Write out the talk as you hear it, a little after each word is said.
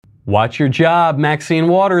Watch your job. Maxine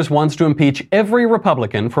Waters wants to impeach every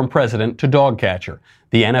Republican from president to dog catcher.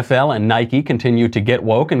 The NFL and Nike continue to get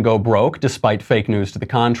woke and go broke despite fake news to the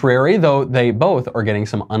contrary, though they both are getting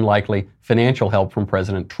some unlikely financial help from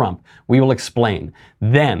President Trump. We will explain.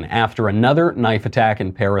 Then, after another knife attack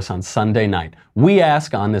in Paris on Sunday night, we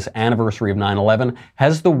ask on this anniversary of 9/11,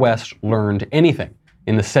 has the West learned anything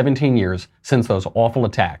in the 17 years since those awful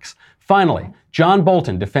attacks? Finally, John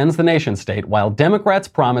Bolton defends the nation state while Democrats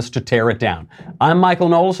promise to tear it down. I'm Michael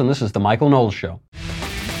Knowles, and this is The Michael Knowles Show.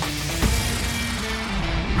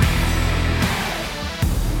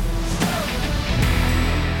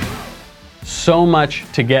 So much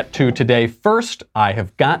to get to today. First, I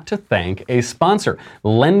have got to thank a sponsor,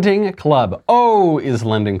 Lending Club. Oh, is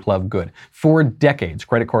Lending Club good? For decades,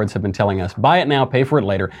 credit cards have been telling us, buy it now, pay for it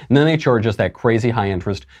later, and then they charge us that crazy high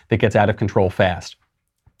interest that gets out of control fast.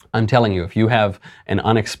 I'm telling you, if you have an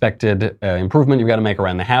unexpected improvement you've got to make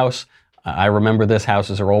around the house, I remember this,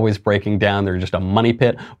 houses are always breaking down, they're just a money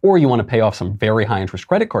pit, or you want to pay off some very high interest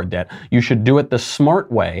credit card debt, you should do it the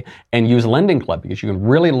smart way and use Lending Club because you can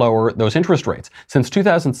really lower those interest rates. Since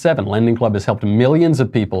 2007, Lending Club has helped millions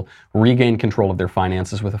of people regain control of their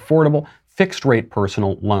finances with affordable, fixed-rate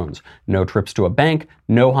personal loans. No trips to a bank,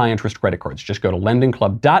 no high-interest credit cards. Just go to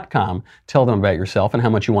lendingclub.com, tell them about yourself and how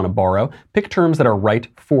much you want to borrow, pick terms that are right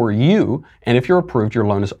for you, and if you're approved, your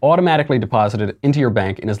loan is automatically deposited into your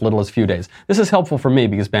bank in as little as a few days. This is helpful for me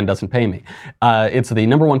because Ben doesn't pay me. It's the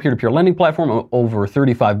number one peer-to-peer lending platform, over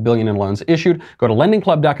 $35 billion in loans issued. Go to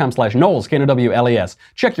lendingclub.com/Knowles, K-N-O-W-L-E-S.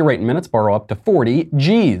 Check your rate in minutes, borrow up to 40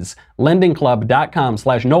 G's.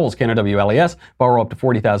 lendingclub.com/Knowles, K-N-O-W-L-E-S. Borrow up to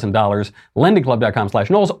 $40,000.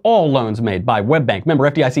 lendingclub.com/Knowles. All loans made by WebBank. Member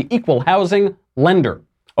FDIC, equal housing lender.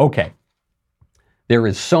 Okay. There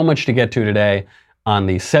is so much to get to today on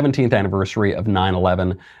the 17th anniversary of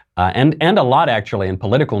 9/11. And a lot actually in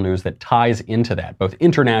political news that ties into that, both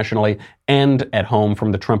internationally and at home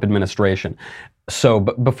from the Trump administration. So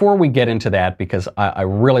before we get into that, because I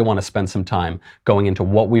really want to spend some time going into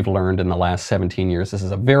what we've learned in the last 17 years. This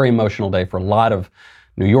is a very emotional day for a lot of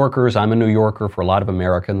New Yorkers. I'm a New Yorker, for a lot of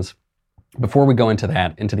Americans. Before we go into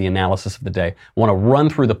that, into the analysis of the day, I want to run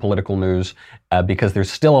through the political news because there's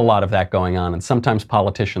still a lot of that going on. And sometimes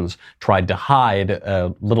politicians tried to hide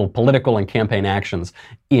little political and campaign actions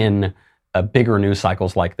in bigger news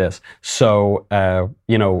cycles like this. So,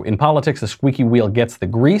 in politics, the squeaky wheel gets the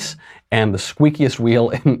grease, and the squeakiest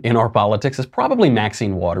wheel in our politics is probably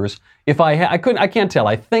Maxine Waters. I can't tell.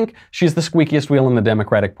 I think she's the squeakiest wheel in the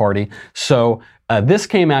Democratic Party. So this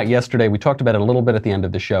came out yesterday. We talked about it a little bit at the end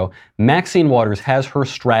of the show. Maxine Waters has her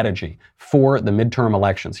strategy for the midterm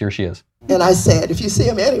elections. Here she is. And I said, if you see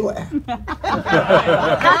him anywhere, if you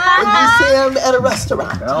see him at a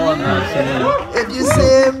restaurant, if you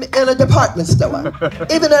see him in a department store,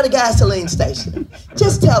 even at a gasoline station,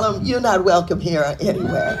 just tell him you're not welcome here or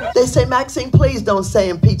anywhere. They say, Maxine, please don't say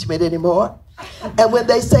impeachment anymore. And when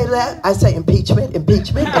they say that, I say impeachment,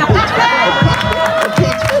 impeachment, impeachment,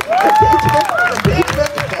 impeachment, impeachment, impeachment,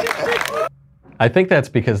 impeachment. I think that's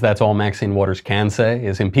because that's all Maxine Waters can say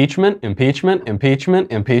is impeachment, impeachment,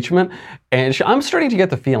 impeachment, impeachment. And I'm starting to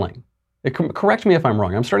get the feeling, correct me if I'm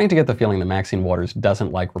wrong, I'm starting to get the feeling that Maxine Waters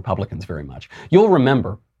doesn't like Republicans very much. You'll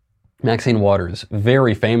remember Maxine Waters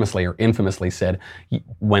very famously or infamously said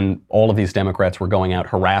when all of these Democrats were going out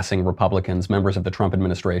harassing Republicans, members of the Trump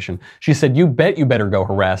administration, she said, you bet you better go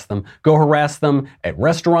harass them. Go harass them at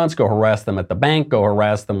restaurants, go harass them at the bank, go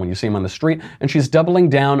harass them when you see them on the street. And she's doubling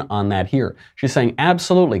down on that here. She's saying,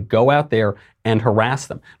 absolutely, go out there and harass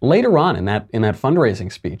them. Later on in that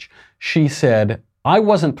fundraising speech, she said, I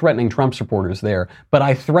wasn't threatening Trump supporters there, but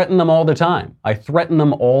I threaten them all the time. I threaten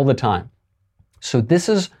them all the time. So this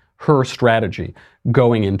is her strategy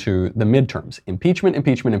going into the midterms. Impeachment,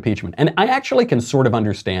 impeachment, impeachment. And I actually can sort of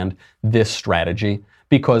understand this strategy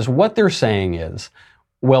because what they're saying is,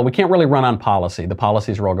 well, we can't really run on policy. The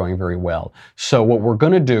policies are all going very well. So what we're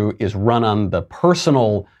going to do is run on the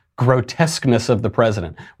personal grotesqueness of the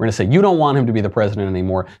president. We're going to say, you don't want him to be the president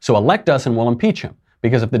anymore, so elect us and we'll impeach him.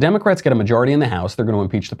 Because if the Democrats get a majority in the House, they're going to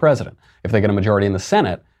impeach the president. If they get a majority in the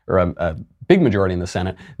Senate, or a big majority in the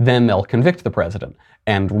Senate, then they'll convict the president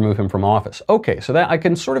and remove him from office. Okay, so that I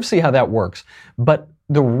can sort of see how that works. But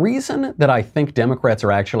the reason that I think Democrats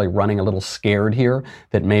are actually running a little scared here,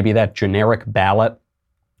 that maybe that generic ballot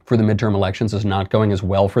for the midterm elections is not going as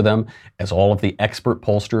well for them as all of the expert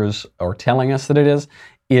pollsters are telling us that it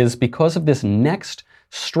is because of this next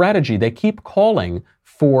strategy. They keep calling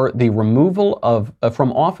for the removal of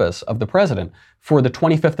from office of the president for the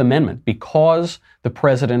 25th Amendment because the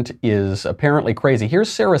president is apparently crazy. Here's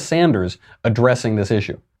Sarah Sanders addressing this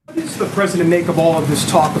issue. What does the president make of all of this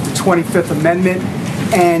talk of the 25th Amendment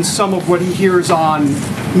and some of what he hears on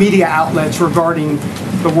media outlets regarding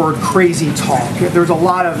the word crazy talk?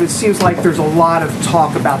 It seems like there's a lot of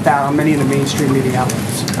talk about that on many of the mainstream media outlets.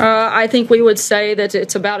 I think we would say that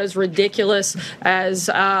it's about as ridiculous as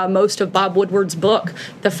most of Bob Woodward's book.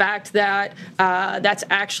 The fact that that's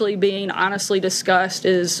actually being honestly discussed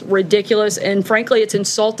is ridiculous, and frankly, it's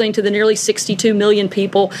insulting to the nearly 62 million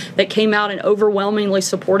people that came out and overwhelmingly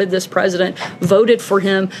supported this president, voted for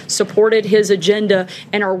him, supported his agenda,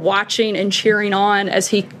 and are watching and cheering on as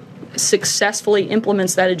he successfully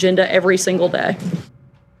implements that agenda every single day.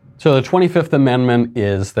 So the 25th Amendment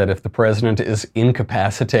is that if the president is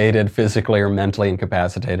incapacitated, physically or mentally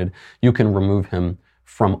incapacitated, you can remove him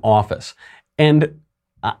from office. And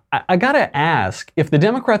I got to ask, if the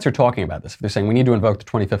Democrats are talking about this, if they're saying we need to invoke the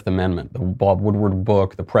 25th Amendment, the Bob Woodward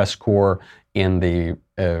book, the press corps in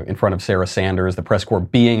front of Sarah Sanders, the press corps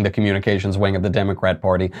being the communications wing of the Democrat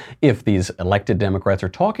Party, if these elected Democrats are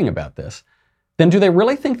talking about this, then do they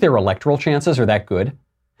really think their electoral chances are that good?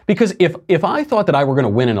 Because if I thought that I were going to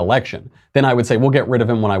win an election, then I would say, we'll get rid of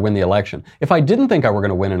him when I win the election. If I didn't think I were going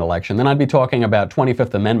to win an election, then I'd be talking about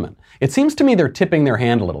 25th Amendment. It seems to me they're tipping their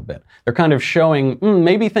hand a little bit. They're kind of showing,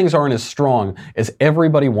 maybe things aren't as strong as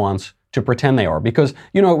everybody wants to pretend they are. Because,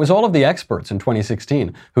 it was all of the experts in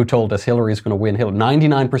 2016 who told us Hillary's going to win.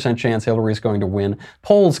 99% chance Hillary's going to win.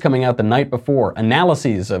 Polls coming out the night before,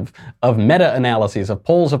 analyses of meta-analyses of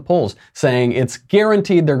polls saying it's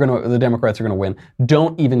guaranteed the Democrats are going to win.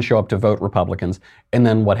 Don't even show up to vote Republicans. And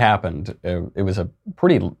then what happened? It was a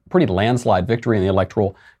pretty landslide victory in the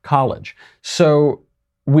Electoral College. So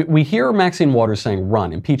we hear Maxine Waters saying,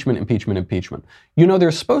 run, impeachment, impeachment, impeachment.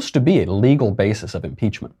 There's supposed to be a legal basis of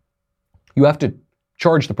impeachment. You have to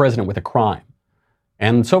charge the president with a crime.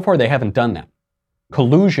 And so far, they haven't done that.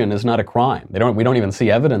 Collusion is not a crime. We don't even see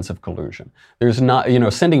evidence of collusion. There's not,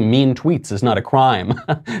 sending mean tweets is not a crime.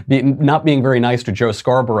 Not being very nice to Joe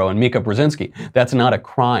Scarborough and Mika Brzezinski, that's not a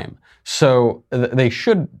crime. So they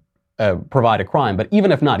should provide a crime. But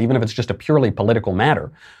even if not, even if it's just a purely political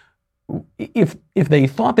matter, if they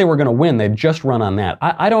thought they were going to win, they'd just run on that.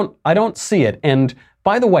 I don't see it. And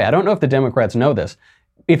by the way, I don't know if the Democrats know this.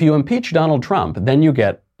 If you impeach Donald Trump, then you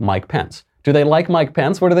get Mike Pence. Do they like Mike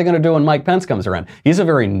Pence? What are they going to do when Mike Pence comes around? He's a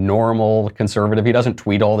very normal conservative. He doesn't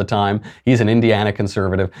tweet all the time. He's an Indiana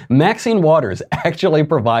conservative. Maxine Waters actually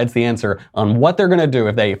provides the answer on what they're going to do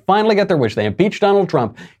if they finally get their wish. They impeach Donald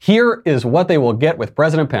Trump. Here is what they will get with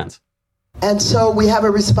President Pence. And so we have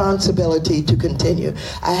a responsibility to continue.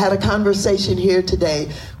 I had a conversation here today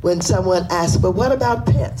when someone asked, but what about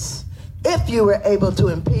Pence? If you were able to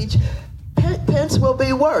impeach, Pence will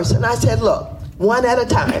be worse. And I said, look, one at a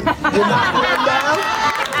time. You knock one down,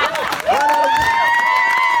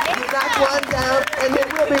 you knock one down, and then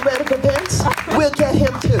we'll be ready for Pence. We'll get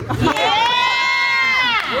him too.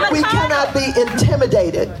 Yeah! We cannot be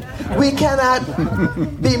intimidated. We cannot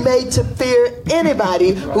be made to fear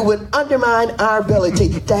anybody who would undermine our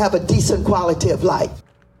ability to have a decent quality of life.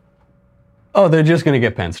 Oh, they're just going to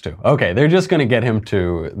get Pence too. Okay, they're just going to get him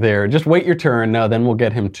too. Just wait your turn. No, then we'll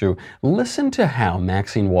get him too. Listen to how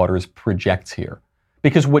Maxine Waters projects here.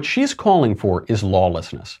 Because what she's calling for is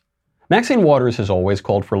lawlessness. Maxine Waters has always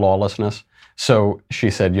called for lawlessness. So she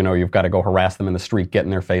said, you've got to go harass them in the street, get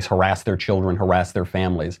in their face, harass their children, harass their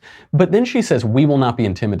families. But then she says, we will not be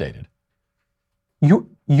intimidated.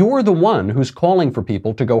 You're the one who's calling for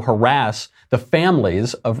people to go harass the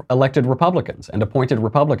families of elected Republicans and appointed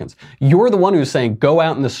Republicans. You're the one who's saying go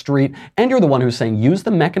out in the street, and you're the one who's saying use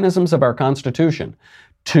the mechanisms of our Constitution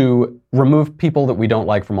to remove people that we don't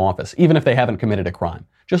like from office, even if they haven't committed a crime.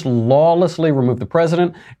 Just lawlessly remove the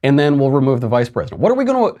president, and then we'll remove the vice president. What are we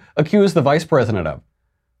going to accuse the vice president of?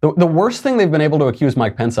 The worst thing they've been able to accuse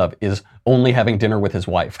Mike Pence of is only having dinner with his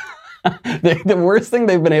wife. The worst thing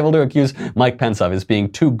they've been able to accuse Mike Pence of is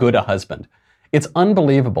being too good a husband. It's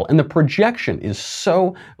unbelievable. And the projection is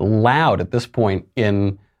so loud at this point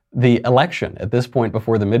in the election, at this point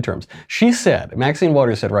before the midterms. She said, Maxine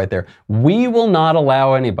Waters said right there, we will not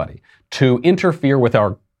allow anybody to interfere with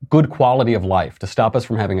our good quality of life, to stop us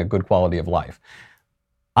from having a good quality of life.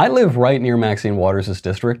 I live right near Maxine Waters'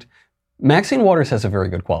 district. Maxine Waters has a very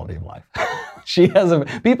good quality of life.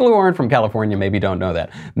 People who aren't from California maybe don't know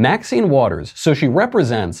that. Maxine Waters, so she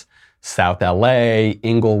represents South LA,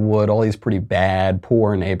 Inglewood, all these pretty bad,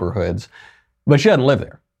 poor neighborhoods, but she doesn't live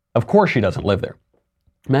there. Of course she doesn't live there.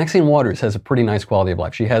 Maxine Waters has a pretty nice quality of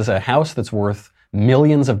life. She has a house that's worth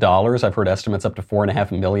millions of dollars. I've heard estimates up to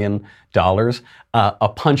 $4.5 million, a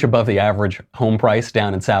punch above the average home price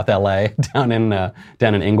down in South LA, down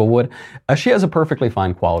in Inglewood. She has a perfectly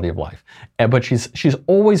fine quality of life, but she's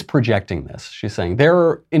always projecting this. She's saying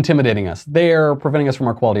they're intimidating us, they're preventing us from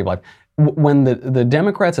our quality of life. When the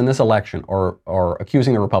Democrats in this election are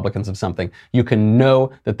accusing the Republicans of something, you can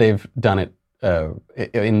know that they've done it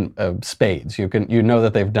in spades. You know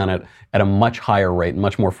that they've done it at a much higher rate,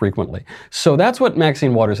 much more frequently. So that's what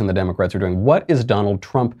Maxine Waters and the Democrats are doing. What is Donald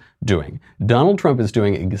Trump doing? Donald Trump is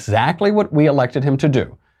doing exactly what we elected him to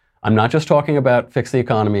do. I'm not just talking about fix the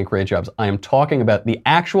economy and create jobs. I am talking about the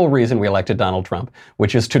actual reason we elected Donald Trump,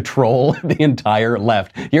 which is to troll the entire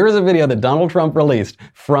left. Here is a video that Donald Trump released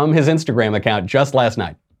from his Instagram account just last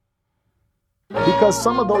night. Because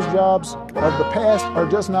some of those jobs of the past are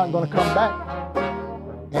just not going to come back.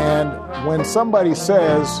 And when somebody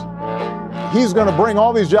says he's going to bring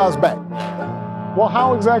all these jobs back, well,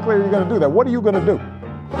 how exactly are you going to do that? What are you going to do?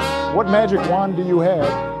 What magic wand do you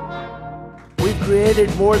have? We've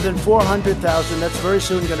created more than 400,000. That's very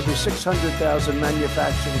soon going to be 600,000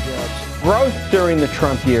 manufacturing jobs. Growth during the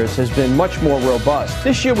Trump years has been much more robust.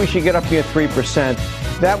 This year we should get up near 3%.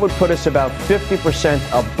 That would put us about 50%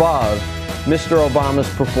 above Mr. Obama's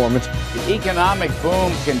performance. The economic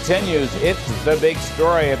boom continues. It's the big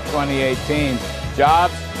story of 2018.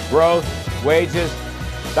 Jobs, growth, wages.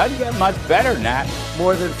 Doesn't get much better than that.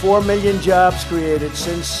 More than 4 million jobs created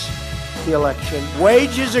since the election.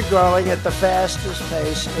 Wages are growing at the fastest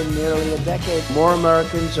pace in nearly a decade. More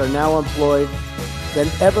Americans are now employed than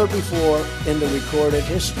ever before in the recorded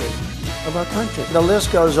history of our country. The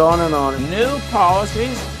list goes on and on. New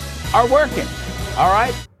policies are working. All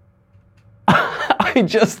right? I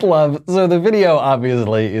just love, so the video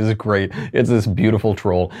obviously is great. It's this beautiful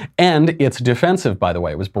troll. And it's defensive, by the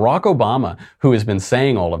way. It was Barack Obama who has been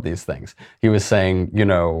saying all of these things. He was saying,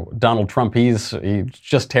 Donald Trump, he's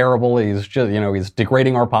just terrible. He's just, he's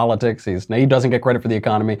degrading our politics. He doesn't get credit for the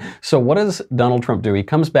economy. So what does Donald Trump do? He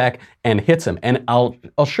comes back and hits him. And I'll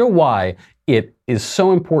show why it is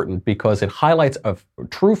so important, because it highlights a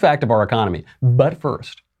true fact of our economy. But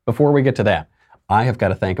first, before we get to that, I have got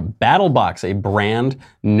to thank BattleBox, a brand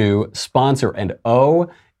new sponsor. And oh,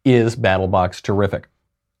 is BattleBox terrific.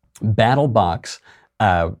 BattleBox,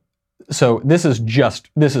 so this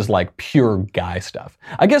is like pure guy stuff.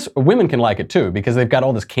 I guess women can like it too, because they've got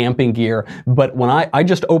all this camping gear. But when I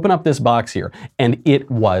just open up this box here, and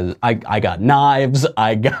I got knives,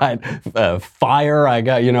 I got fire, I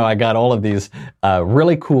got all of these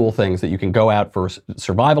really cool things that you can go out for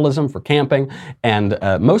survivalism, for camping. And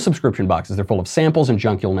most subscription boxes, they're full of samples and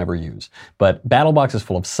junk you'll never use. But BattleBox is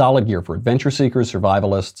full of solid gear for adventure seekers,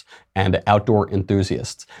 survivalists, and outdoor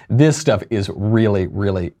enthusiasts. This stuff is really,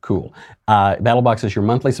 really cool. BattleBox is your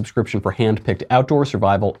monthly subscription for hand-picked outdoor,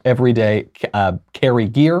 survival, everyday carry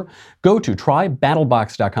gear. Go to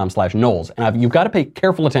trybattlebox.com/Knowles. And you've got to pay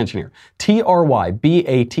careful attention here.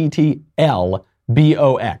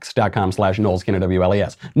 trybattlebox.com/Knowles,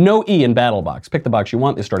 Knowles. No E in BattleBox. Pick the box you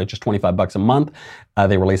want. They start at just $25 a month.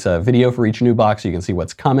 They release a video for each new box so you can see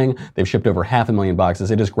what's coming. They've shipped over 500,000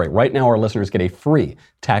 boxes. It is great. Right now, our listeners get a free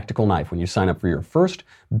tactical knife when you sign up for your first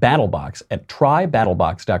BattleBox at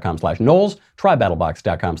trybattlebox.com/Knowles.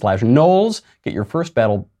 Trybattlebox.com/Knowles. Get your first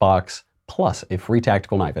BattleBox plus a free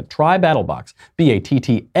tactical knife at trybattlebox,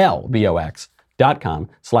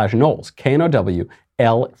 BattleBox.com/Knowles,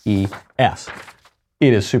 KNOWLES.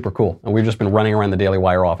 It is super cool. And we've just been running around the Daily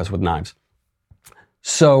Wire office with knives.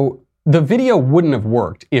 So the video wouldn't have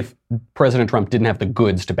worked if President Trump didn't have the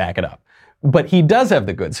goods to back it up. But he does have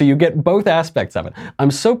the goods, so you get both aspects of it. I'm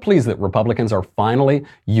so pleased that Republicans are finally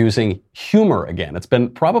using humor again. It's been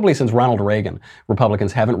probably since Ronald Reagan,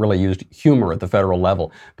 Republicans haven't really used humor at the federal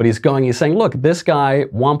level. But he's saying, look, this guy,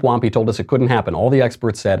 womp womp, he told us it couldn't happen. All the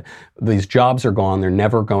experts said these jobs are gone, they're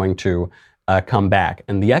never going to come back.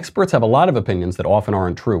 And the experts have a lot of opinions that often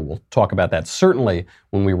aren't true. We'll talk about that certainly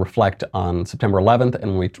when we reflect on September 11th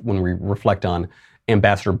and when we reflect on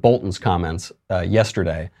Ambassador Bolton's comments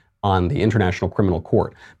yesterday on the International Criminal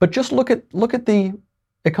Court. But just look at the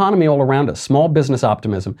economy all around us. Small business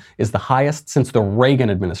optimism is the highest since the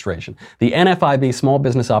Reagan administration. The NFIB Small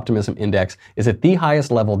Business Optimism Index is at the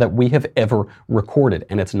highest level that we have ever recorded.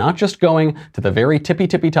 And it's not just going to the very tippy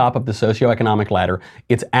top of the socioeconomic ladder.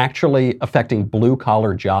 It's actually affecting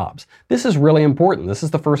blue-collar jobs. This is really important. This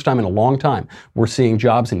is the first time in a long time we're seeing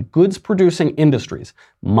jobs in goods-producing industries,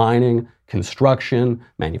 mining, construction,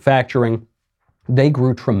 manufacturing, They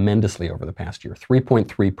grew tremendously over the past year,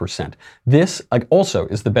 3.3%. This also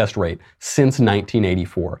is the best rate since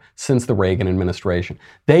 1984, since the Reagan administration.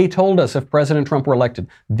 They told us if President Trump were elected,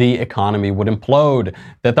 the economy would implode,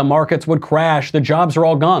 that the markets would crash, the jobs are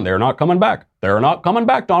all gone. They're not coming back. They're not coming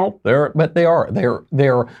back, Donald. But they are.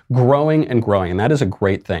 They're growing and growing, and that is a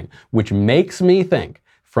great thing, which makes me think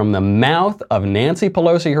from the mouth of Nancy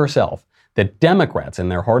Pelosi herself that Democrats in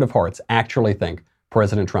their heart of hearts actually think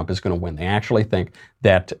President Trump is going to win. They actually think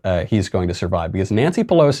that he's going to survive because Nancy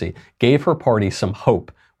Pelosi gave her party some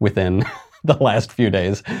hope within the last few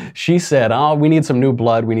days. She said, oh, we need some new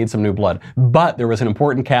blood. We need some new blood. But there was an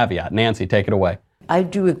important caveat. Nancy, take it away. I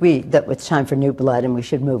do agree that it's time for new blood and we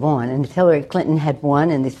should move on. And if Hillary Clinton had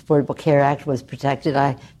won and the Affordable Care Act was protected,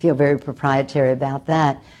 I feel very proprietary about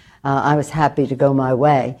that. I was happy to go my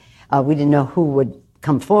way. We didn't know who would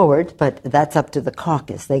come forward, but that's up to the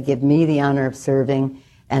caucus. They give me the honor of serving,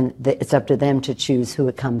 and it's up to them to choose who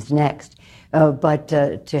it comes next. But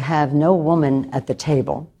to have no woman at the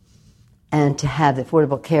table and to have the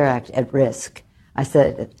Affordable Care Act at risk, I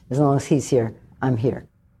said, as long as he's here, I'm here.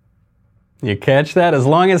 You catch that? As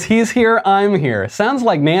long as he's here, I'm here. Sounds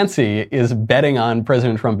like Nancy is betting on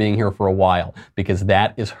President Trump being here for a while because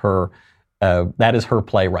that is her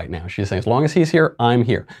play right now. She's saying, as long as he's here, I'm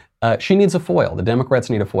here. She needs a foil. The Democrats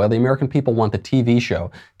need a foil. The American people want the TV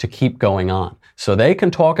show to keep going on. So they can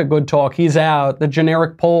talk a good talk. He's out. The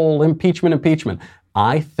generic poll, impeachment.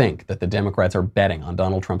 I think that the Democrats are betting on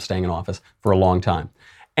Donald Trump staying in office for a long time.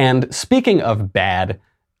 And speaking of bad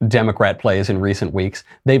Democrat plays in recent weeks,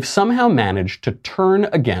 they've somehow managed to turn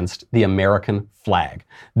against the American flag.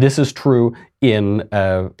 This is true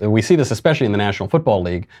we see this especially in the National Football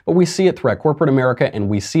League, but we see it throughout corporate America and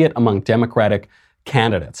we see it among Democratic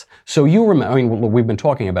candidates. So you remember, we've been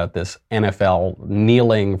talking about this NFL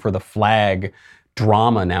kneeling for the flag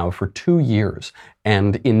drama now for 2 years.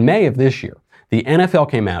 And in May of this year, the NFL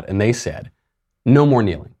came out and they said, no more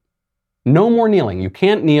kneeling. No more kneeling. You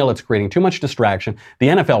can't kneel. It's creating too much distraction. The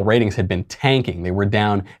NFL ratings had been tanking. They were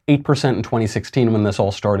down 8% in 2016 when this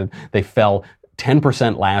all started. They fell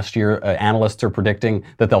 10% last year. Analysts are predicting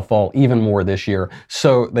that they'll fall even more this year.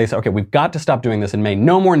 So they said, okay, we've got to stop doing this in May.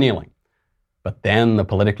 No more kneeling. But then the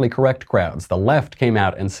politically correct crowds, the left, came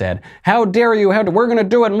out and said, how dare you? We're going to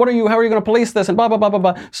do it. And how are you going to police this? And blah, blah, blah, blah,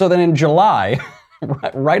 blah. So then in July,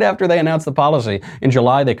 right after they announced the policy, in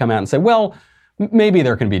July they come out and say, well, maybe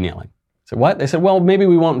there can be kneeling. So what? They said, well, maybe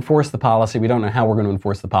we won't enforce the policy. We don't know how we're going to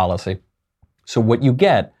enforce the policy. So what you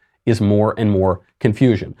get is more and more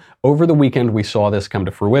confusion. Over the weekend, we saw this come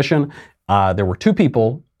to fruition. There were 2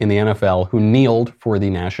 people in the NFL who kneeled for the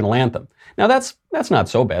national anthem. Now, that's not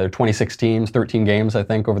so bad. There are 26 teams, 13 games, I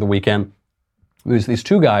think, over the weekend. There's these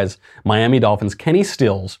 2 guys, Miami Dolphins, Kenny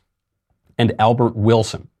Stills and Albert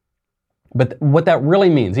Wilson. But what that really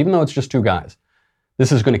means, even though it's just 2 guys,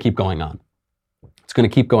 this is going to keep going on. It's going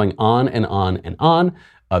to keep going on and on and on.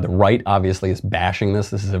 The right, obviously, is bashing this.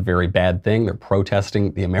 This is a very bad thing. They're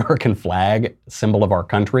protesting the American flag, symbol of our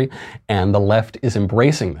country, and the left is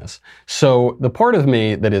embracing this. So the part of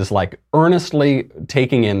me that is like earnestly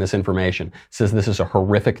taking in this information says this is a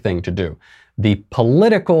horrific thing to do. The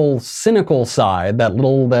political, cynical side, that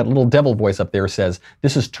little devil voice up there says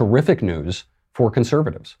this is terrific news for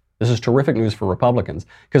conservatives. This is terrific news for Republicans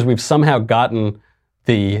because we've somehow gotten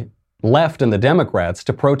the left and the Democrats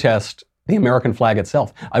to protest the American flag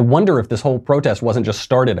itself. I wonder if this whole protest wasn't just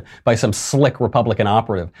started by some slick Republican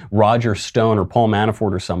operative, Roger Stone or Paul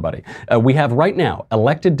Manafort or somebody. We have right now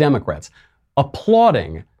elected Democrats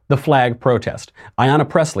applauding the flag protest. Ayanna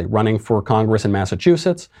Pressley, running for Congress in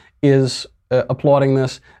Massachusetts, is applauding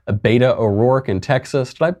this. Beto O'Rourke in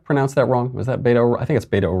Texas, did I pronounce that wrong? Was that Beto O'Rourke? I think it's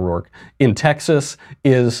Beto O'Rourke. In Texas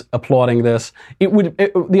is applauding this.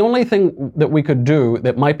 The only thing that we could do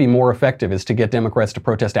that might be more effective is to get Democrats to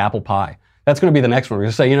protest apple pie. That's going to be the next one.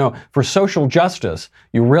 We're going to say, for social justice,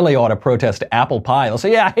 you really ought to protest apple pie. They'll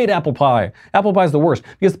say, yeah, I hate apple pie. Apple pie is the worst.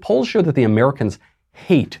 Because the polls show that the Americans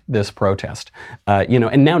hate this protest.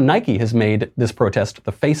 And now Nike has made this protest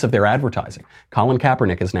the face of their advertising. Colin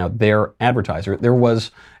Kaepernick is now their advertiser. There was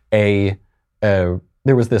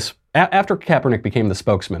this, after Kaepernick became the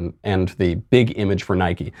spokesman and the big image for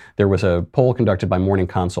Nike, there was a poll conducted by Morning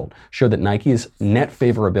Consult, showed that Nike's net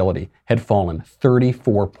favorability had fallen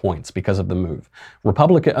 34 points because of the move.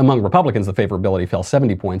 Among Republicans, the favorability fell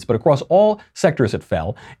 70 points, but across all sectors it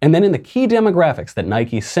fell. And then in the key demographics that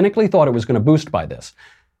Nike cynically thought it was going to boost by this,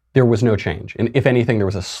 there was no change. And if anything, there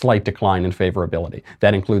was a slight decline in favorability.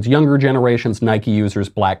 That includes younger generations, Nike users,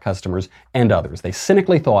 black customers, and others. They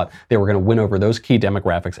cynically thought they were going to win over those key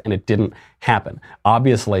demographics, and it didn't happen.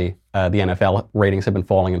 Obviously, the NFL ratings have been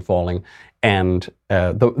falling and falling. And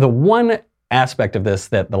the one aspect of this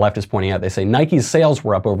that the left is pointing out, they say Nike's sales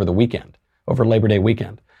were up over the weekend, over Labor Day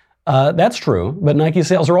weekend. That's true, but Nike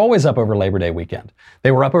sales are always up over Labor Day weekend.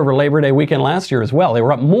 They were up over Labor Day weekend last year as well. They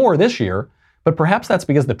were up more this year. But perhaps that's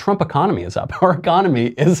because the Trump economy is up. Our economy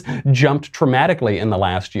is jumped dramatically in the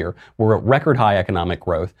last year. We're at record high economic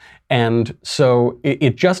growth. And so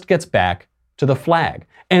it just gets back to the flag.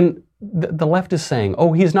 And the left is saying,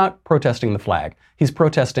 oh, he's not protesting the flag. He's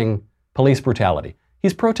protesting police brutality.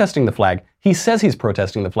 He's protesting the flag. He says he's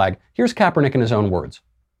protesting the flag. Here's Kaepernick in his own words.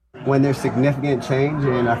 When there's significant change,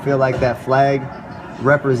 and I feel like that flag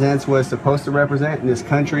represents what it's supposed to represent, and this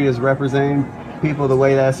country is representing people the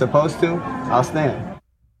way that it's supposed to, I'll stand.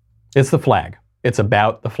 It's the flag. It's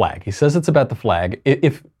about the flag. He says it's about the flag.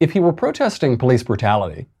 If he were protesting police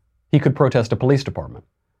brutality, he could protest a police department.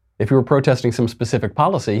 If he were protesting some specific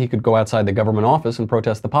policy, he could go outside the government office and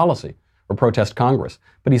protest the policy or protest Congress.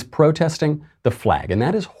 But he's protesting the flag, and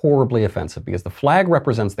that is horribly offensive because the flag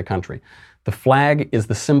represents the country. The flag is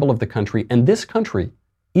the symbol of the country, and this country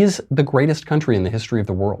is the greatest country in the history of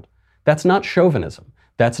the world. That's not chauvinism.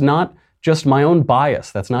 That's not just my own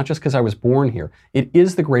bias. That's not just because I was born here. It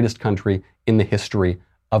is the greatest country in the history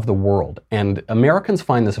of the world. And Americans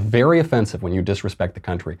find this very offensive when you disrespect the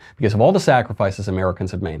country because of all the sacrifices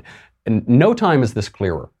Americans have made. And no time is this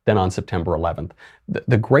clearer than on September 11th.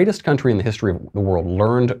 The greatest country in the history of the world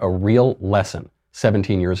learned a real lesson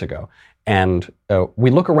 17 years ago. And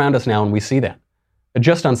we look around us now and we see that.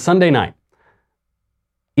 Just on Sunday night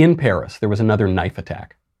in Paris, there was another knife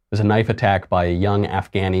attack. There's a knife attack by a young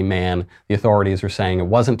Afghani man. The authorities are saying it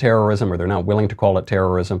wasn't terrorism, or they're not willing to call it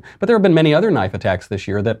terrorism. But there have been many other knife attacks this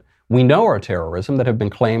year that we know are terrorism that have been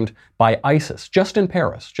claimed by ISIS, just in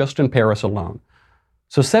Paris alone.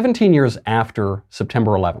 So 17 years after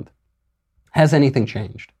September 11th, has anything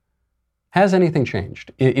changed? Has anything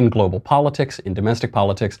changed in global politics, in domestic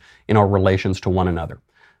politics, in our relations to one another?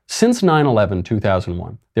 Since 9/11,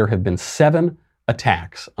 2001, there have been 7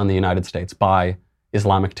 attacks on the United States by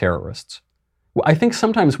Islamic terrorists. I think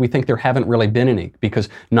sometimes we think there haven't really been any because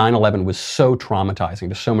 9/11 was so traumatizing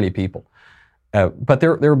to so many people. But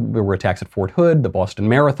there were attacks at Fort Hood, the Boston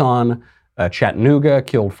Marathon, Chattanooga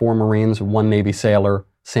killed 4 Marines, 1 Navy sailor,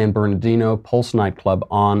 San Bernardino, Pulse nightclub,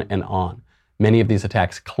 on and on. Many of these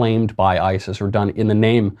attacks claimed by ISIS or done in the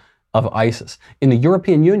name of ISIS. In the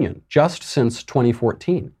European Union, just since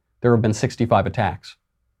 2014, there have been 65 attacks.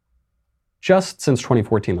 Just since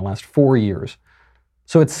 2014, the last 4 years.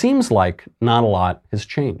 So it seems like not a lot has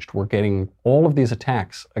changed. We're getting all of these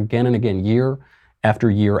attacks again and again, year after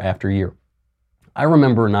year after year. I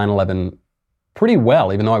remember 9/11 pretty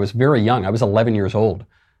well, even though I was very young. I was 11 years old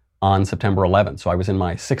on September 11th. So I was in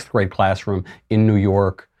my 6th grade classroom in New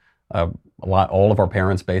York. All of our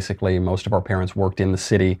parents, basically, most of our parents worked in the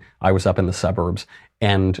city. I was up in the suburbs.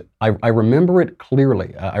 And I remember it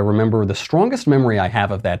clearly. I remember the strongest memory I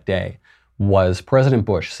have of that day was President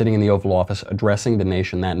Bush sitting in the Oval Office addressing the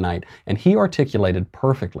nation that night, and he articulated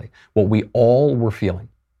perfectly what we all were feeling.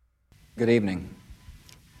 Good evening.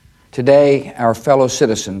 Today, our fellow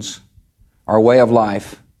citizens, our way of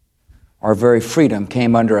life, our very freedom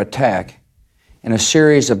came under attack in a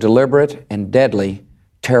series of deliberate and deadly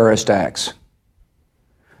terrorist acts.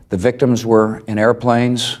 The victims were in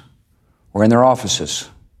airplanes or in their offices,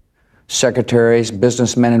 secretaries,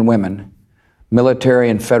 businessmen and women, military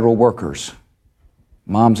and federal workers,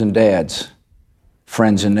 moms and dads,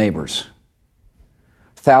 friends and neighbors.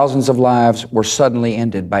 Thousands of lives were suddenly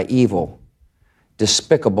ended by evil,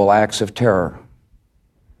 despicable acts of terror.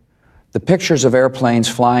 The pictures of airplanes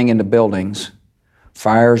flying into buildings,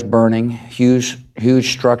 fires burning, huge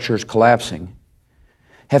structures collapsing,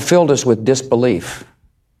 have filled us with disbelief,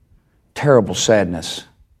 terrible sadness,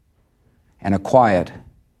 and a quiet,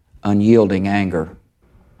 unyielding anger.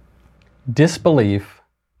 Disbelief,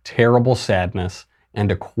 terrible sadness,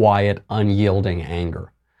 and a quiet, unyielding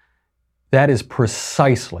anger. That is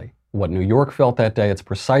precisely what New York felt that day. It's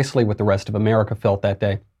precisely what the rest of America felt that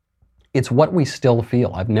day. It's what we still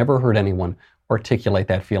feel. I've never heard anyone articulate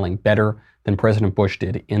that feeling better than President Bush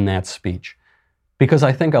did in that speech. Because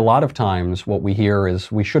I think a lot of times what we hear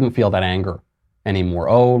is we shouldn't feel that anger anymore.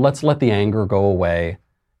 Oh, let's let the anger go away.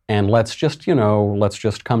 And let's just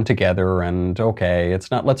come together and okay,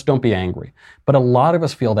 don't be angry. But a lot of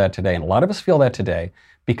us feel that today. And a lot of us feel that today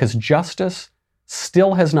because justice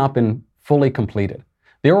still has not been fully completed.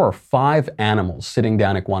 There are 5 animals sitting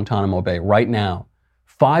down at Guantanamo Bay right now,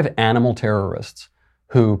 5 animal terrorists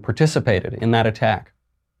who participated in that attack.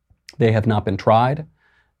 They have not been tried.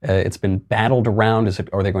 It's been battled around.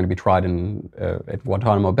 Are they going to be tried at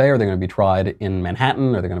Guantanamo Bay? Are they going to be tried in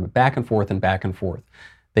Manhattan? Are they going to be back and forth and back and forth?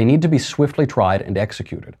 They need to be swiftly tried and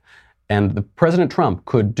executed. And President Trump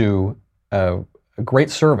could do a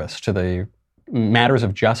great service to the matters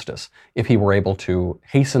of justice if he were able to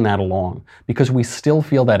hasten that along, because we still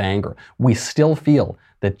feel that anger. We still feel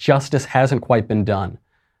that justice hasn't quite been done.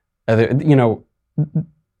 That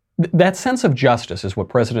sense of justice is what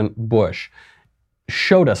President Bush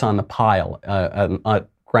showed us on the pile at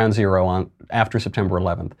Ground Zero after September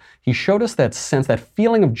 11th. He showed us that sense, that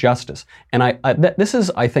feeling of justice. And this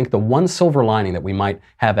is, I think, the one silver lining that we might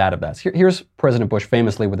have out of that. Here's President Bush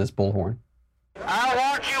famously with his bullhorn. I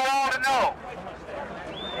want you all to know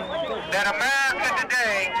that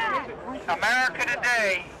America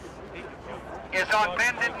today is on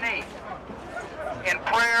bended knee in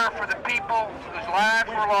prayer for the people whose lives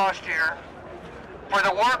were lost here, for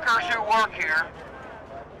the workers who work here,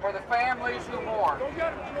 for the families who mourn.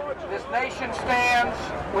 This nation stands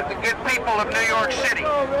with the good people of New York City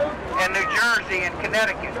and New Jersey and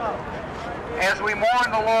Connecticut as we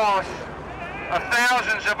mourn the loss of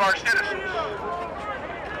thousands of our citizens.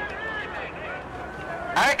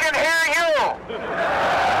 I can hear you.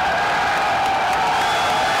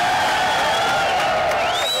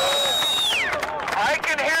 I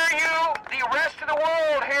can hear you. The rest of the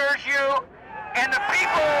world hears you. And the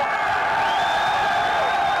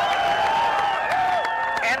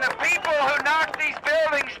people who knock these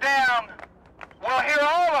buildings down will hear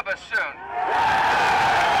all of us soon.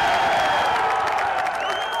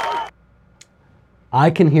 I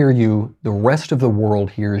can hear you. The rest of the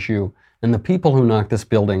world hears you. And the people who knock these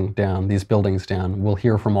buildings down, will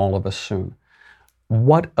hear from all of us soon.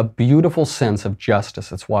 What a beautiful sense of justice.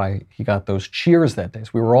 That's why he got those cheers that day.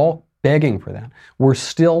 So we were all begging for that. We're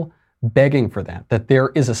still begging for that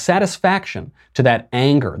there is a satisfaction to that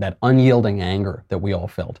anger, that unyielding anger that we all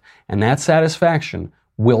felt. And that satisfaction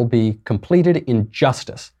will be completed in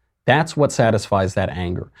justice. That's what satisfies that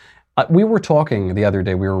anger. We were talking the other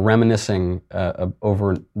day, we were reminiscing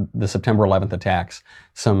over the September 11th attacks,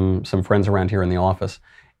 some friends around here in the office,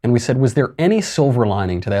 and we said, was there any silver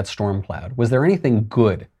lining to that storm cloud? Was there anything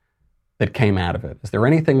good that came out of it? Is there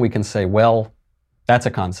anything we can say, well, that's a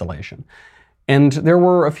consolation? And there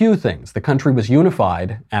were a few things. The country was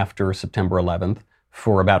unified after September 11th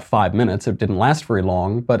for about 5 minutes. It didn't last very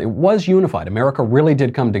long, but it was unified. America really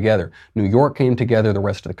did come together. New York came together. The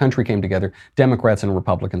rest of the country came together. Democrats and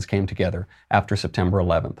Republicans came together after September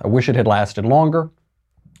 11th. I wish it had lasted longer,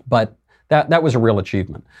 but that was a real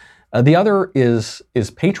achievement. The other is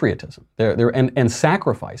patriotism and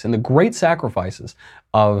sacrifice, and the great sacrifices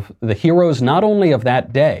of the heroes, not only of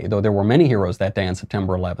that day, though there were many heroes that day on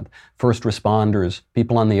September 11th, first responders,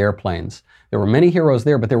 people on the airplanes. There were many heroes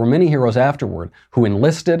there, but there were many heroes afterward who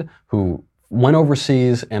enlisted, who went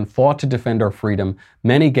overseas and fought to defend our freedom.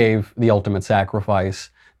 Many gave the ultimate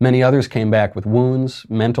sacrifice. Many others came back with wounds,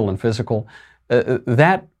 mental and physical.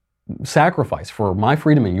 That sacrifice for my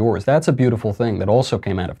freedom and yours, that's a beautiful thing that also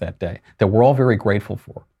came out of that day that we're all very grateful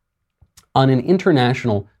for. On an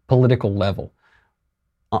international political level,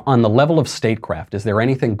 on the level of statecraft, is there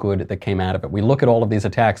anything good that came out of it? We look at all of these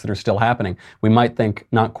attacks that are still happening. We might think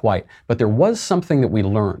not quite, but there was something that we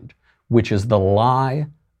learned, which is the lie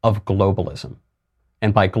of globalism.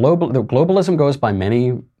 And by globalism goes by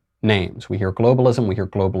many names. We hear globalism, we hear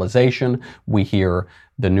globalization, we hear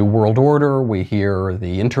the New World Order, we hear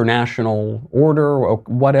the international order, or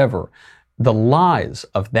whatever. The lies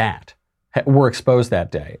of that were exposed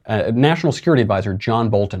that day. National Security Advisor John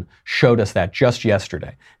Bolton showed us that just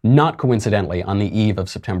yesterday, not coincidentally on the eve of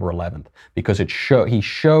September 11th, because he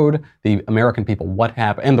showed the American people what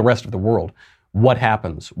happened, and the rest of the world, what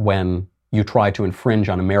happens when you try to infringe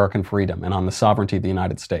on American freedom and on the sovereignty of the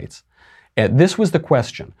United States. This was the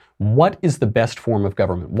question. What is the best form of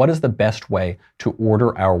government? What is the best way to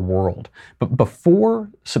order our world? But before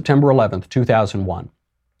September 11th, 2001,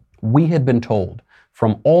 we had been told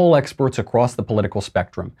from all experts across the political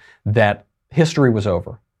spectrum that history was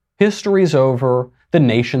over. History's over. The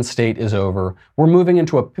nation state is over. We're moving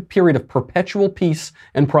into a period of perpetual peace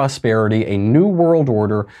and prosperity, a new world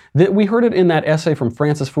order. We heard it in that essay from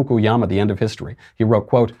Francis Fukuyama, The End of History. He wrote,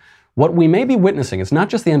 quote, "What we may be witnessing is not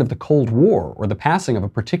just the end of the Cold War or the passing of a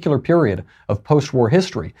particular period of post-war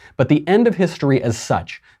history, but the end of history as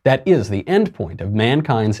such. That is the end point of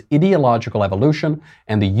mankind's ideological evolution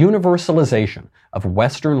and the universalization of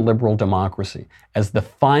Western liberal democracy as the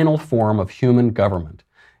final form of human government.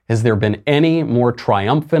 Has there been any more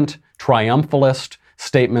triumphalist,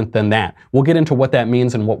 statement than that. We'll get into what that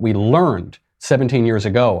means and what we learned 17 years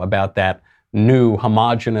ago about that new,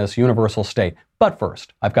 homogenous, universal state. But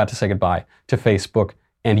first, I've got to say goodbye to Facebook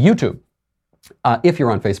and YouTube. If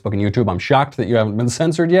you're on Facebook and YouTube, I'm shocked that you haven't been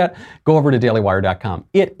censored yet. Go over to dailywire.com.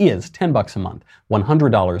 It is $10 a month,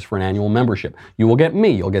 $100 for an annual membership. You will get me.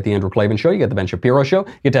 You'll get the Andrew Klavan Show. You get the Ben Shapiro Show.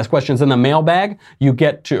 You get to ask questions in the mailbag. You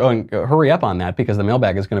get to hurry up on that because the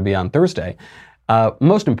mailbag is going to be on Thursday.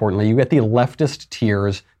 Most importantly, you get the Leftist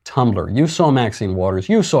Tears Tumblr. You saw Maxine Waters.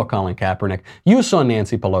 You saw Colin Kaepernick. You saw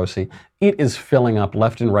Nancy Pelosi. It is filling up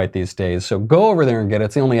left and right these days. So go over there and get it.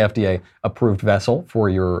 It's the only FDA-approved vessel for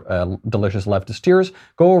your delicious leftist tears.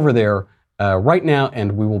 Go over there right now,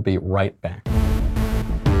 and we will be right back.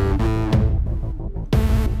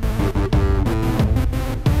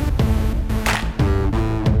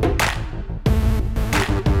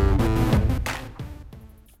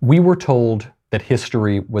 We were told that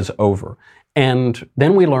history was over. And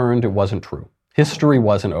then we learned it wasn't true. History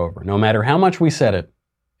wasn't over. No matter how much we said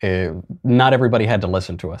it, not everybody had to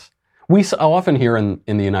listen to us. We often hear in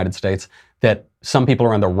the United States that some people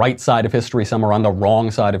are on the right side of history, some are on the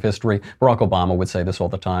wrong side of history. Barack Obama would say this all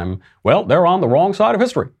the time. Well, they're on the wrong side of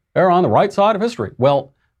history. They're on the right side of history.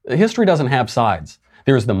 Well, history doesn't have sides.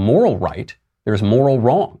 There's the moral right. There's moral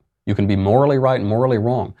wrong. You can be morally right and morally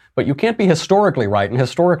wrong. But you can't be historically right and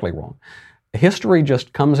historically wrong. History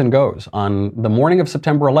just comes and goes. On the morning of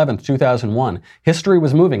September 11th, 2001, history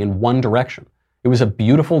was moving in one direction. It was a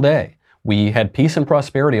beautiful day. We had peace and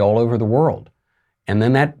prosperity all over the world. And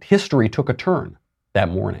then that history took a turn that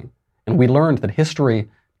morning. And we learned that history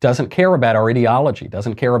doesn't care about our ideology,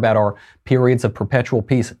 doesn't care about our periods of perpetual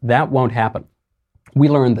peace. That won't happen. We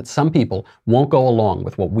learned that some people won't go along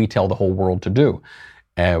with what we tell the whole world to do.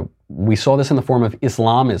 We saw this in the form of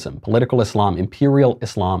Islamism, political Islam, imperial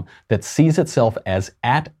Islam, that sees itself as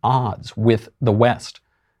at odds with the West.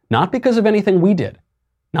 Not because of anything we did,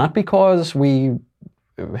 not because we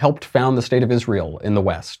helped found the State of Israel in the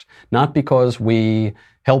West, not because we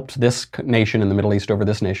helped this nation in the Middle East over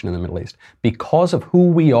this nation in the Middle East, because of who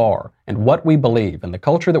we are and what we believe and the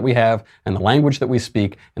culture that we have and the language that we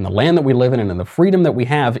speak and the land that we live in and the freedom that we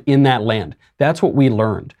have in that land. That's what we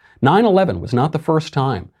learned. 9/11 was not the first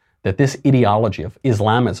time that this ideology of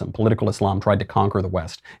Islamism, political Islam, tried to conquer the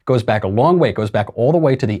West. It goes back a long way. It goes back all the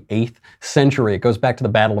way to the 8th century. It goes back to the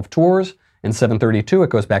Battle of Tours in 732.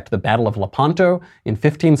 It goes back to the Battle of Lepanto in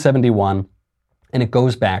 1571. And it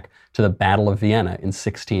goes back to the Battle of Vienna in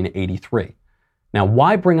 1683. Now,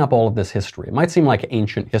 why bring up all of this history? It might seem like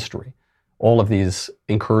ancient history, all of these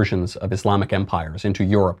incursions of Islamic empires into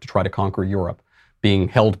Europe to try to conquer Europe, being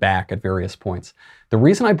held back at various points. The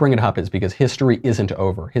reason I bring it up is because history isn't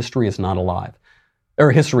over. History is not alive.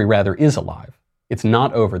 Or history, rather, is alive. It's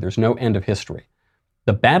not over. There's no end of history.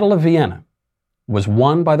 The Battle of Vienna was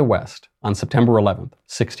won by the West on September 11th,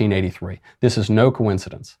 1683. This is no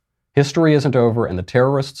coincidence. History isn't over, and the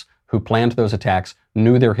terrorists who planned those attacks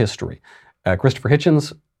knew their history. Christopher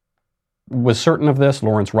Hitchens was certain of this.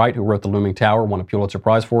 Lawrence Wright, who wrote The Looming Tower, won a Pulitzer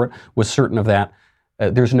Prize for it, was certain of that.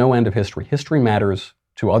 There's no end of history. History matters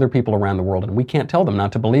to other people around the world, and we can't tell them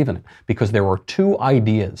not to believe in it because there are two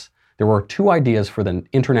ideas. There are two ideas for the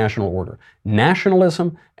international order: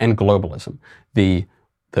 nationalism and globalism. The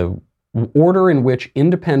order in which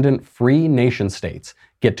independent, free nation states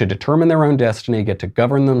get to determine their own destiny, get to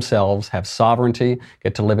govern themselves, have sovereignty,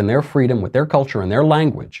 get to live in their freedom with their culture and their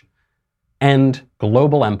language, and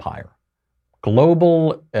global empire.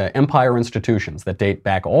 Global empire institutions that date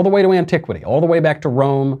back all the way to antiquity, all the way back to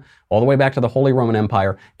Rome, all the way back to the Holy Roman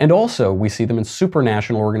Empire. And also we see them in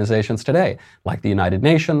supranational organizations today, like the United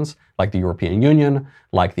Nations, like the European Union,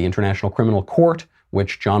 like the International Criminal Court,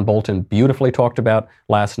 which John Bolton beautifully talked about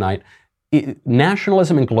last night.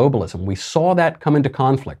 Nationalism and globalism, we saw that come into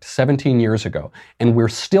conflict 17 years ago, and we're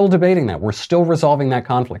still debating that. We're still resolving that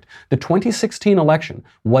conflict. The 2016 election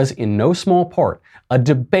was in no small part a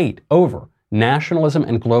debate over nationalism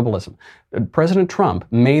and globalism. President Trump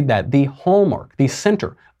made that the hallmark, the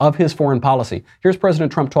center of his foreign policy. Here's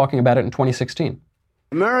President Trump talking about it in 2016.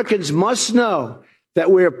 Americans must know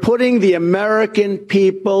that we're putting the American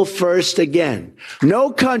people first again.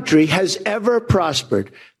 No country has ever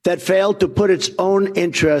prospered that failed to put its own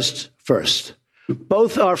interests first.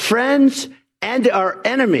 Both our friends and our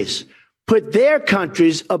enemies put their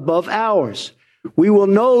countries above ours. We will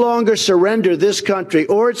no longer surrender this country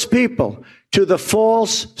or its people to the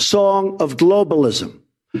false song of globalism.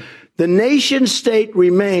 The nation state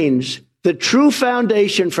remains the true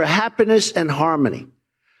foundation for happiness and harmony.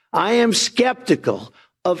 I am skeptical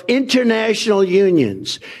of international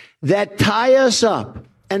unions that tie us up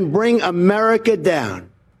and bring America down.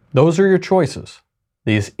 Those are your choices.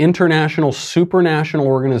 These international, supranational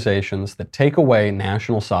organizations that take away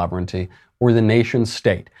national sovereignty or the nation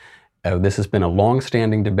state. This has been a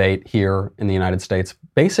long-standing debate here in the United States.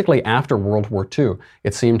 Basically, after World War II,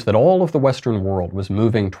 it seemed that all of the Western world was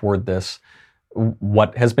moving toward this,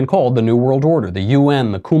 what has been called the New World Order, the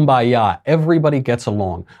UN, the Kumbaya, everybody gets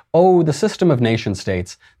along. Oh, the system of nation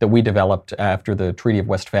states that we developed after the Treaty of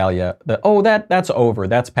Westphalia, that's over,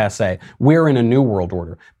 that's passé. We're in a new world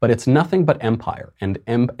order. But it's nothing but empire, and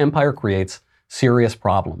empire creates serious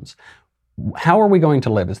problems. How are we going to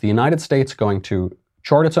live? Is the United States going to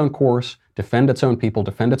chart its own course, defend its own people,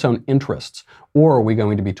 defend its own interests, or are we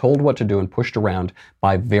going to be told what to do and pushed around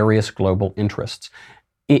by various global interests?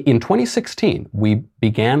 In 2016, we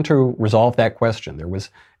began to resolve that question. There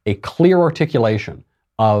was a clear articulation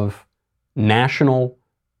of national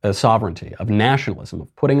sovereignty, of nationalism,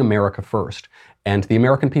 of putting America first. And the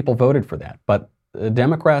American people voted for that. But the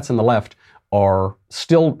Democrats and the left are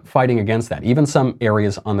still fighting against that, even some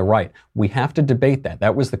areas on the right. We have to debate that.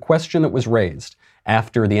 That was the question that was raised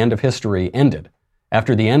after the end of history ended.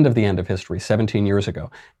 After the end of history 17 years ago.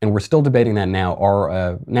 And we're still debating that now.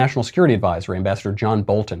 Our National Security Advisor, Ambassador John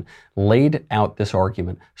Bolton, laid out this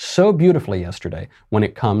argument so beautifully yesterday when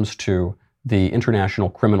it comes to the International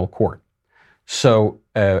Criminal Court. So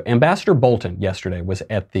Ambassador Bolton yesterday was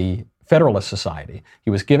at the Federalist Society. He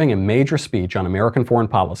was giving a major speech on American foreign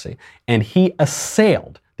policy, and he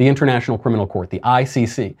assailed the International Criminal Court, the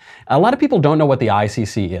ICC. A lot of people don't know what the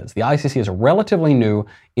ICC is. The ICC is a relatively new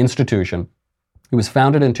institution. It was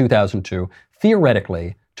founded in 2002,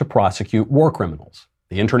 theoretically, to prosecute war criminals.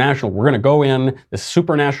 The international, we're going to go in, this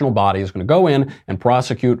supranational body is going to go in and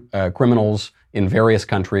prosecute criminals in various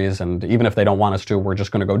countries, and even if they don't want us to, we're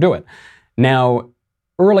just going to go do it. Now,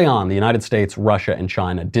 early on, the United States, Russia, and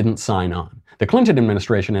China didn't sign on. The Clinton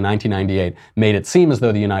administration in 1998 made it seem as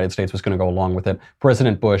though the United States was going to go along with it.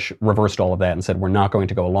 President Bush reversed all of that and said, we're not going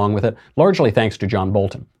to go along with it, largely thanks to John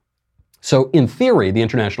Bolton. So in theory, the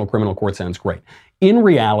International Criminal Court sounds great. In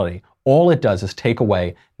reality, all it does is take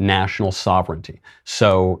away national sovereignty.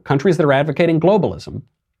 So countries that are advocating globalism,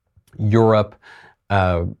 Europe,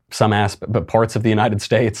 but parts of the United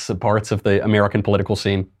States, parts of the American political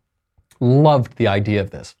scene, loved the idea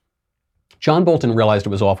of this. John Bolton realized it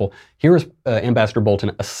was awful. Here is Ambassador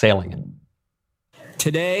Bolton assailing it.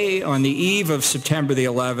 Today, on the eve of September the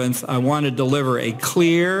 11th, I want to deliver a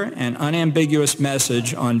clear and unambiguous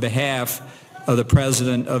message on behalf of the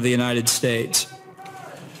President of the United States.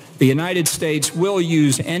 The United States will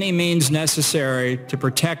use any means necessary to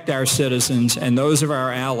protect our citizens and those of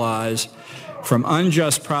our allies from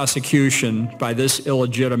unjust prosecution by this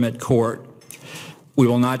illegitimate court. We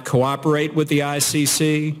will not cooperate with the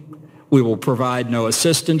ICC. We will provide no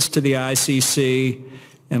assistance to the ICC.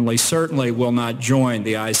 And we certainly will not join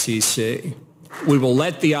the ICC. We will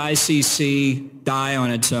let the ICC die on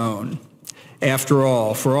its own. After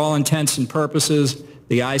all, for all intents and purposes,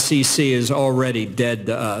 the ICC is already dead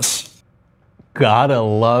to us. Gotta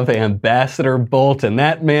love Ambassador Bolton.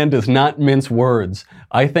 That man does not mince words.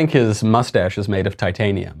 I think his mustache is made of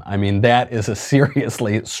titanium. I mean, that is a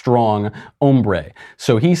seriously strong hombre.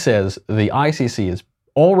 So he says the ICC is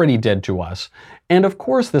already dead to us. And of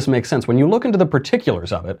course this makes sense. When you look into the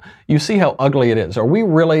particulars of it, you see how ugly it is. Are we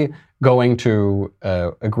really going to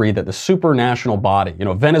agree that the supranational body,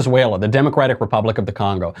 Venezuela, the Democratic Republic of the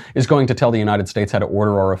Congo, is going to tell the United States how to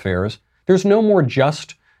order our affairs? There's no more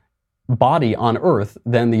just body on earth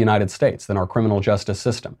than the United States, than our criminal justice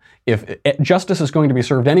system. If justice is going to be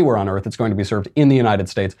served anywhere on earth, it's going to be served in the United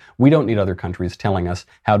States. We don't need other countries telling us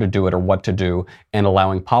how to do it or what to do and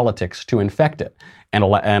allowing politics to infect it and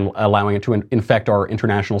allowing it to infect our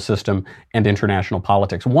international system and international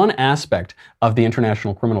politics. One aspect of the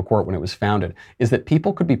International Criminal Court when it was founded is that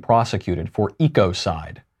people could be prosecuted for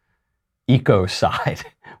ecocide. Ecocide.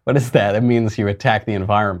 What is that? It means you attack the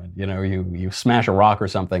environment. You smash a rock or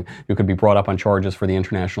something, you could be brought up on charges for the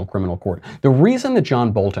International Criminal Court. The reason that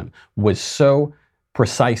John Bolton was so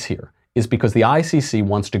precise here is because the ICC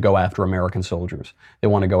wants to go after American soldiers. They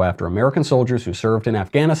want to go after American soldiers who served in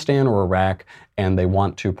Afghanistan or Iraq, and they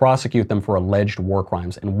want to prosecute them for alleged war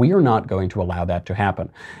crimes. And we are not going to allow that to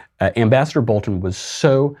happen. Ambassador Bolton was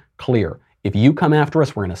so clear. If you come after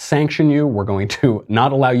us, we're going to sanction you. We're going to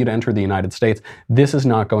not allow you to enter the United States. This is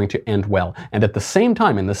not going to end well. And at the same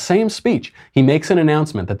time, in the same speech, he makes an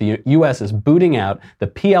announcement that the U.S. is booting out the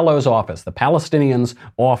PLO's office, the Palestinians'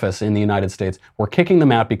 office in the United States. We're kicking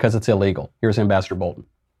them out because it's illegal. Here's Ambassador Bolton.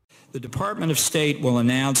 The Department of State will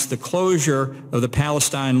announce the closure of the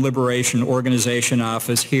Palestine Liberation Organization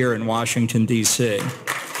office here in Washington, D.C.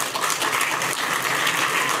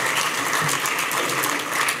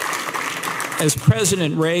 As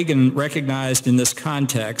President Reagan recognized in this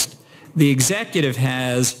context, the executive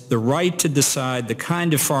has the right to decide the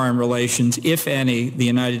kind of foreign relations, if any, the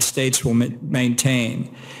United States will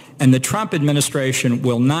maintain. And the Trump administration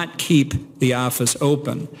will not keep the office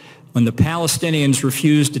open when the Palestinians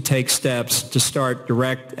refuse to take steps to start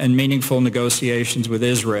direct and meaningful negotiations with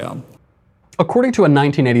Israel. According to a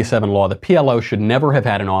 1987 law, the PLO should never have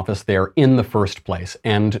had an office there in the first place.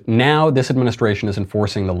 And now this administration is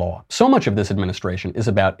enforcing the law. So much of this administration is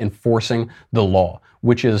about enforcing the law,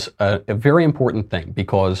 which is a very important thing,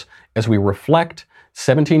 because as we reflect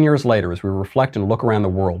 17 years later, as we reflect and look around the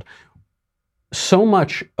world, so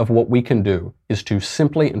much of what we can do is to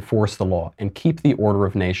simply enforce the law and keep the order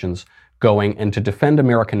of nations going and to defend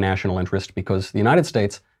American national interest, because the United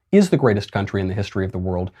States is the greatest country in the history of the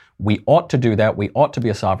world. We ought to do that. We ought to be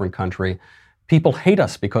a sovereign country. People hate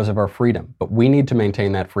us because of our freedom, but we need to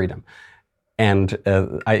maintain that freedom. And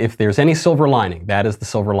if there's any silver lining, that is the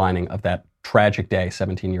silver lining of that tragic day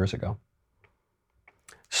 17 years ago.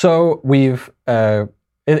 So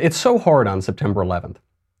it's so hard on September 11th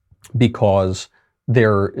because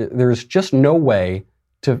there's just no way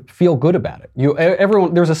to feel good about it.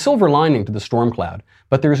 There's a silver lining to the storm cloud,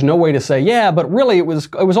 but there's no way to say, yeah, but really it was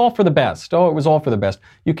all for the best. Oh, it was all for the best.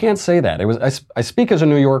 You can't say that. I speak as a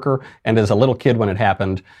New Yorker and as a little kid when it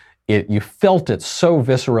happened. You felt it so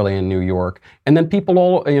viscerally in New York, and then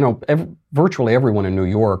people virtually everyone in New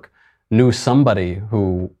York knew somebody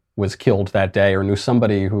who was killed that day, or knew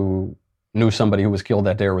somebody who was killed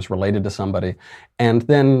that day, or was related to somebody, and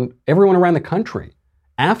then everyone around the country.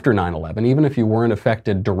 After 9/11, even if you weren't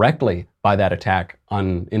affected directly by that attack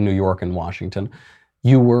in New York and Washington,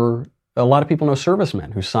 a lot of people know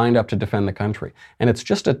servicemen who signed up to defend the country. And it's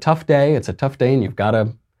just a tough day. It's a tough day, and you've got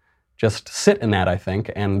to just sit in that, I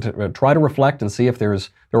think, and try to reflect and see if there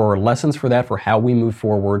are lessons for that, for how we move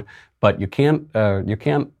forward. But you can't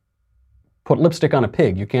put lipstick on a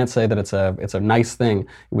pig. You can't say that it's a nice thing.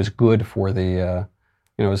 It was good for the.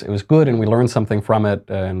 It was good, and we learned something from it,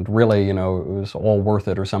 and really, it was all worth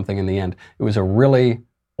it or something in the end. It was a really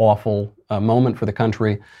awful moment for the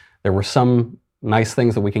country. There were some nice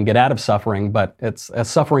things that we can get out of suffering, but it's a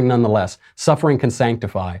suffering nonetheless. Suffering can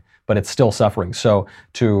sanctify, but it's still suffering. So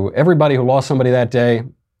to everybody who lost somebody that day,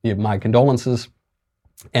 my condolences,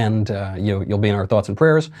 and you'll be in our thoughts and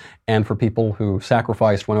prayers. And for people who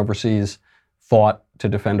sacrificed, went overseas, fought to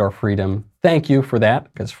defend our freedom, thank you for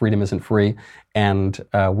that, because freedom isn't free. And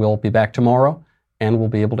we'll be back tomorrow, and we'll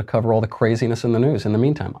be able to cover all the craziness in the news. In the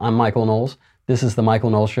meantime, I'm Michael Knowles. This is The Michael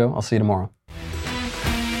Knowles Show. I'll see you tomorrow.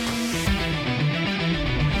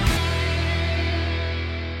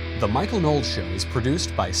 The Michael Knowles Show is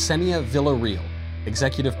produced by Senia Villarreal,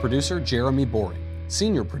 executive producer Jeremy Boring,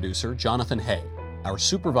 senior producer Jonathan Hay, our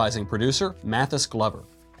supervising producer Mathis Glover,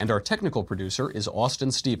 and our technical producer is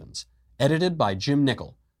Austin Stevens. Edited by Jim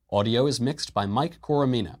Nickel. Audio is mixed by Mike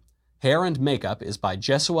Coromina. Hair and makeup is by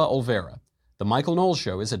Jesua Olvera. The Michael Knowles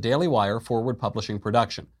Show is a Daily Wire Forward Publishing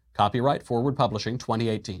production. Copyright Forward Publishing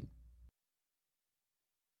 2018.